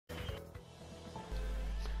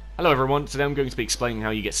Hello everyone, today I'm going to be explaining how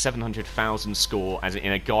you get 700,000 score as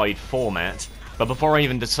in a guide format. But before I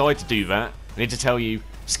even decide to do that, I need to tell you,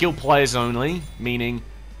 skilled players only, meaning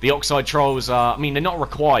the Oxide Trolls are, they're not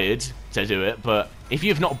required to do it, but if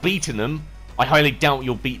you've not beaten them, I highly doubt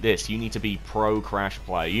you'll beat this. You need to be pro Crash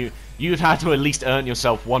player. You've had to at least earn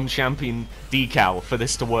yourself one champion decal for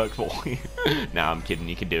this to work for you. Nah, I'm kidding,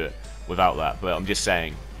 you can do it without that, but I'm just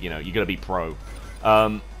saying, you gotta be pro.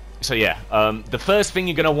 So yeah, the first thing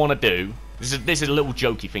you're going to want to do, this is a little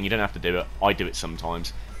jokey thing, you don't have to do it, I do it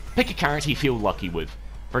sometimes. Pick a character you feel lucky with.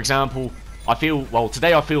 For example,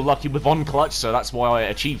 today I feel lucky with On Clutch, so that's why I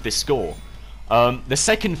achieved this score. The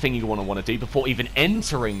second thing you want to do before even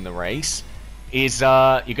entering the race is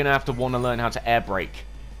you're going to have to want to learn how to air brake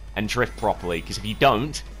and drift properly, because if you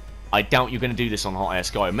don't, I doubt you're going to do this on Hot Air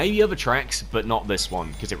Sky. Maybe other tracks, but not this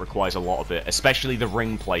one, because it requires a lot of it, especially the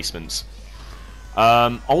ring placements.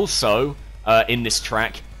 Also, in this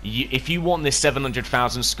track, if you want this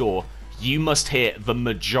 700,000 score, you must hit the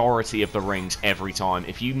majority of the rings every time.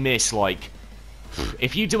 If you miss,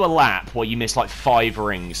 if you do a lap where you miss, 5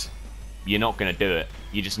 rings, you're not gonna do it.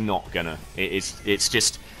 You're just not gonna. It's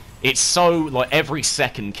so, every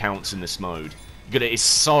second counts in this mode. It's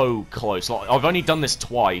so close. I've only done this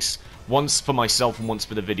twice, once for myself and once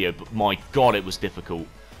for the video, but my god, it was difficult.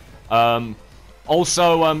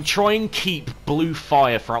 Also, try and keep blue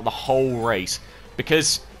fire throughout the whole race,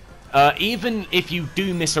 because even if you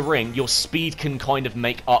do miss a ring, your speed can kind of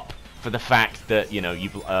make up for the fact that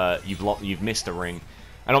you've missed a ring,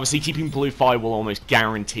 and obviously keeping blue fire will almost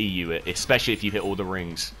guarantee you it, especially if you hit all the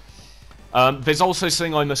rings. There's also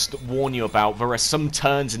something I must warn you about. There are some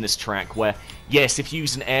turns in this track where, yes, if you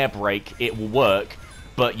use an air brake, it will work,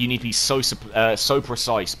 but you need to be so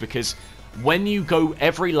precise, because when you go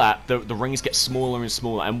every lap, the rings get smaller and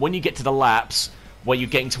smaller, and when you get to the laps where you're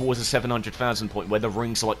getting towards the 700,000 point, where the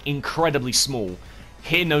rings are incredibly small,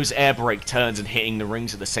 hitting those air brake turns and hitting the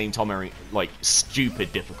rings at the same time are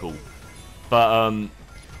stupid difficult. But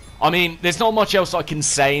there's not much else I can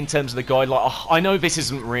say in terms of the guide. I know this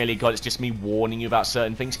isn't really a guide, it's just me warning you about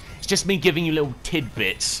certain things. It's just me giving you little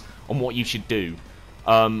tidbits on what you should do.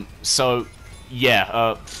 So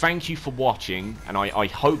yeah, thank you for watching, and I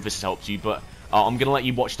hope this helps you, but I'm going to let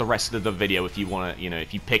you watch the rest of the video if you want to,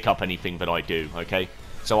 if you pick up anything that I do, okay?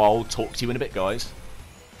 So I'll talk to you in a bit, guys.